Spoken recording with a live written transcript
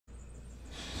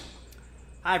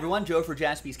Hi everyone, Joe for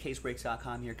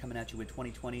JaspysCaseBreaks.com here, coming at you with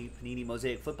 2020 Panini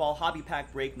Mosaic Football Hobby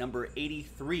Pack break number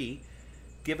 83,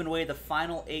 giving away the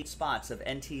final 8 spots of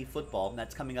NT Football.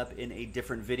 That's coming up in a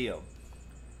different video.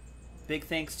 Big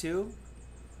thanks to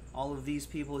all of these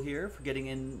people here for getting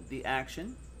in the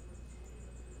action.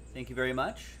 Thank you very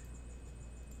much.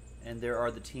 And there are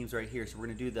the teams right here. So we're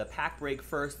going to do the pack break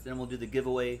first, then we'll do the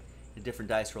giveaway, a different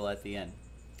dice roll at the end.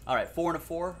 All right, 4 and a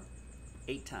 4,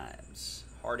 8 times.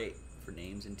 Hard 8 for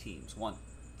names and teams. 1,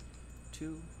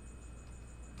 2,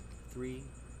 3,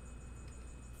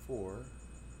 4,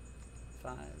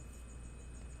 5,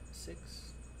 6,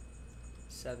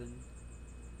 7,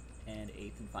 and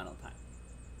 8th and final time.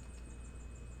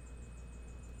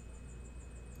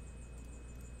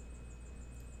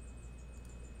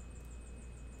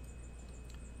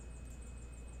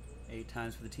 Eight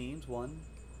times for the teams. 1,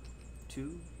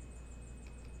 2,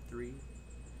 3,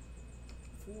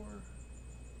 4,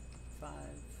 5,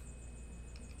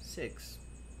 6,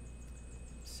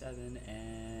 7,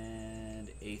 and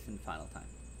 8th and final time.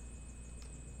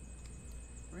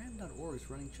 Ram.org is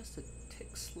running just a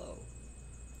tick slow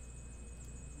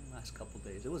in the last couple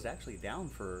days. It was actually down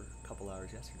for a couple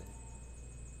hours yesterday.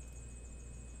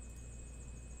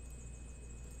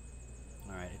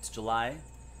 Alright, it's July,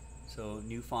 so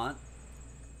new font,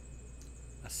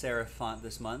 a serif font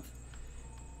this month.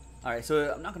 Alright,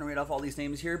 so I'm not going to read off all these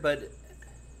names here, but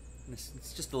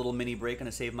it's just a little mini break. I'm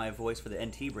going to save my voice for the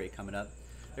NT break coming up.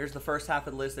 There's the first half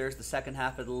of the list. There's the second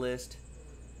half of the list.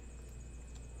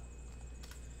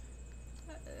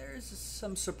 There's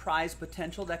some surprise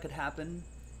potential that could happen.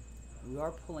 We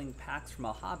are pulling packs from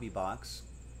a hobby box.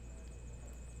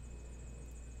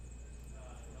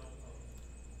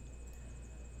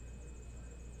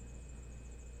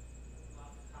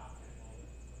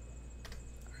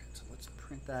 Alright, so let's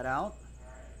print that out.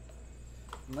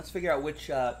 And let's figure out which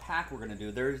pack we're going to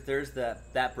do. There's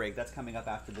that break. That's coming up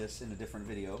after this in a different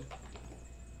video.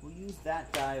 We'll use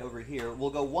that die over here.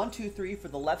 We'll go 1, 2, 3 for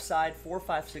the left side, 4,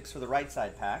 5, 6 for the right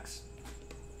side packs.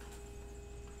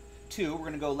 2, we're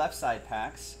going to go left side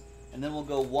packs. And then we'll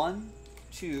go 1,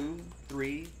 2,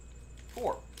 3,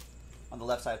 4 on the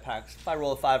left side packs. If I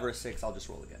roll a 5 or a 6, I'll just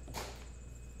roll again.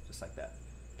 Just like that.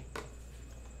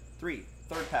 3,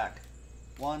 third pack.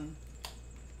 1,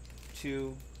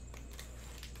 2,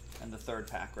 and the third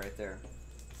pack right there.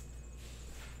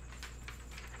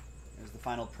 There's the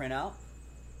final printout.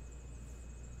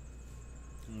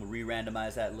 And we'll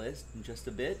re-randomize that list in just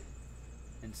a bit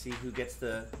and see who gets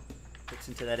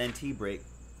into that NT break.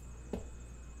 All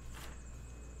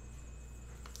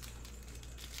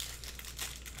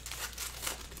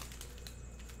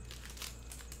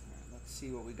right, let's see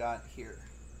what we got here.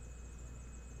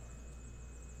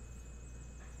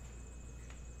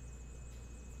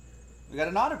 We got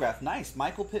an autograph. Nice.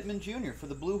 Michael Pittman Jr. for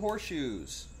the Blue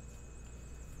Horseshoes.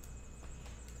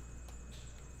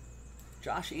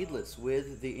 Josh Edlitz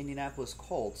with the Indianapolis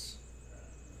Colts.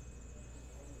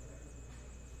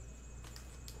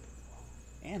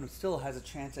 And it still has a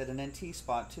chance at an NT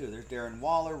spot, too. There's Darren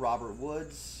Waller, Robert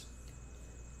Woods,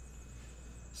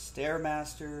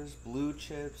 Stairmasters, Blue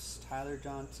Chips, Tyler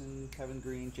Johnson, Kevin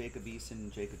Green, Jacob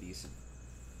Eason, Jacob Eason.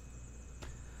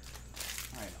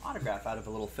 All right, autograph out of a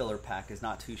little filler pack is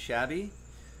not too shabby.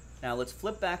 Now let's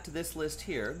flip back to this list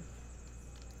here.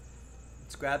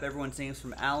 Let's grab everyone's names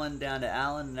from Allen down to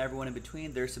Allen and everyone in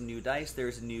between. There's some new dice.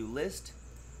 There's a new list.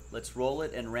 Let's roll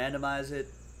it and randomize it.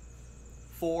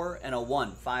 4 and a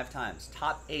 1, 5 times.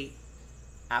 Top 8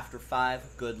 after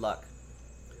 5. Good luck.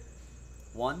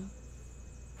 1,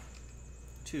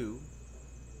 2,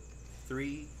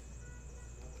 3,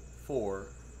 4.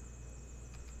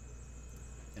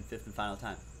 And 5th and final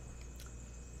time.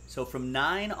 So from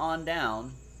 9 on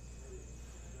down,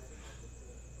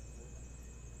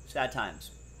 sad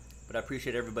times. But I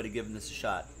appreciate everybody giving this a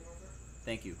shot.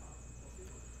 Thank you.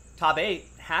 Top 8,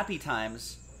 happy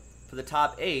times for the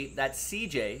top 8. That's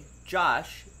CJ,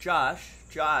 Josh,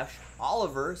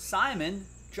 Oliver, Simon,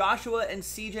 Joshua, and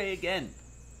CJ again.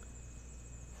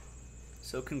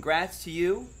 So congrats to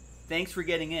you. Thanks for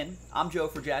getting in. I'm Joe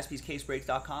for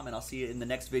JaspysCaseBreaks.com, and I'll see you in the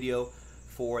next video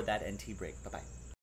for that NT break. Bye-bye.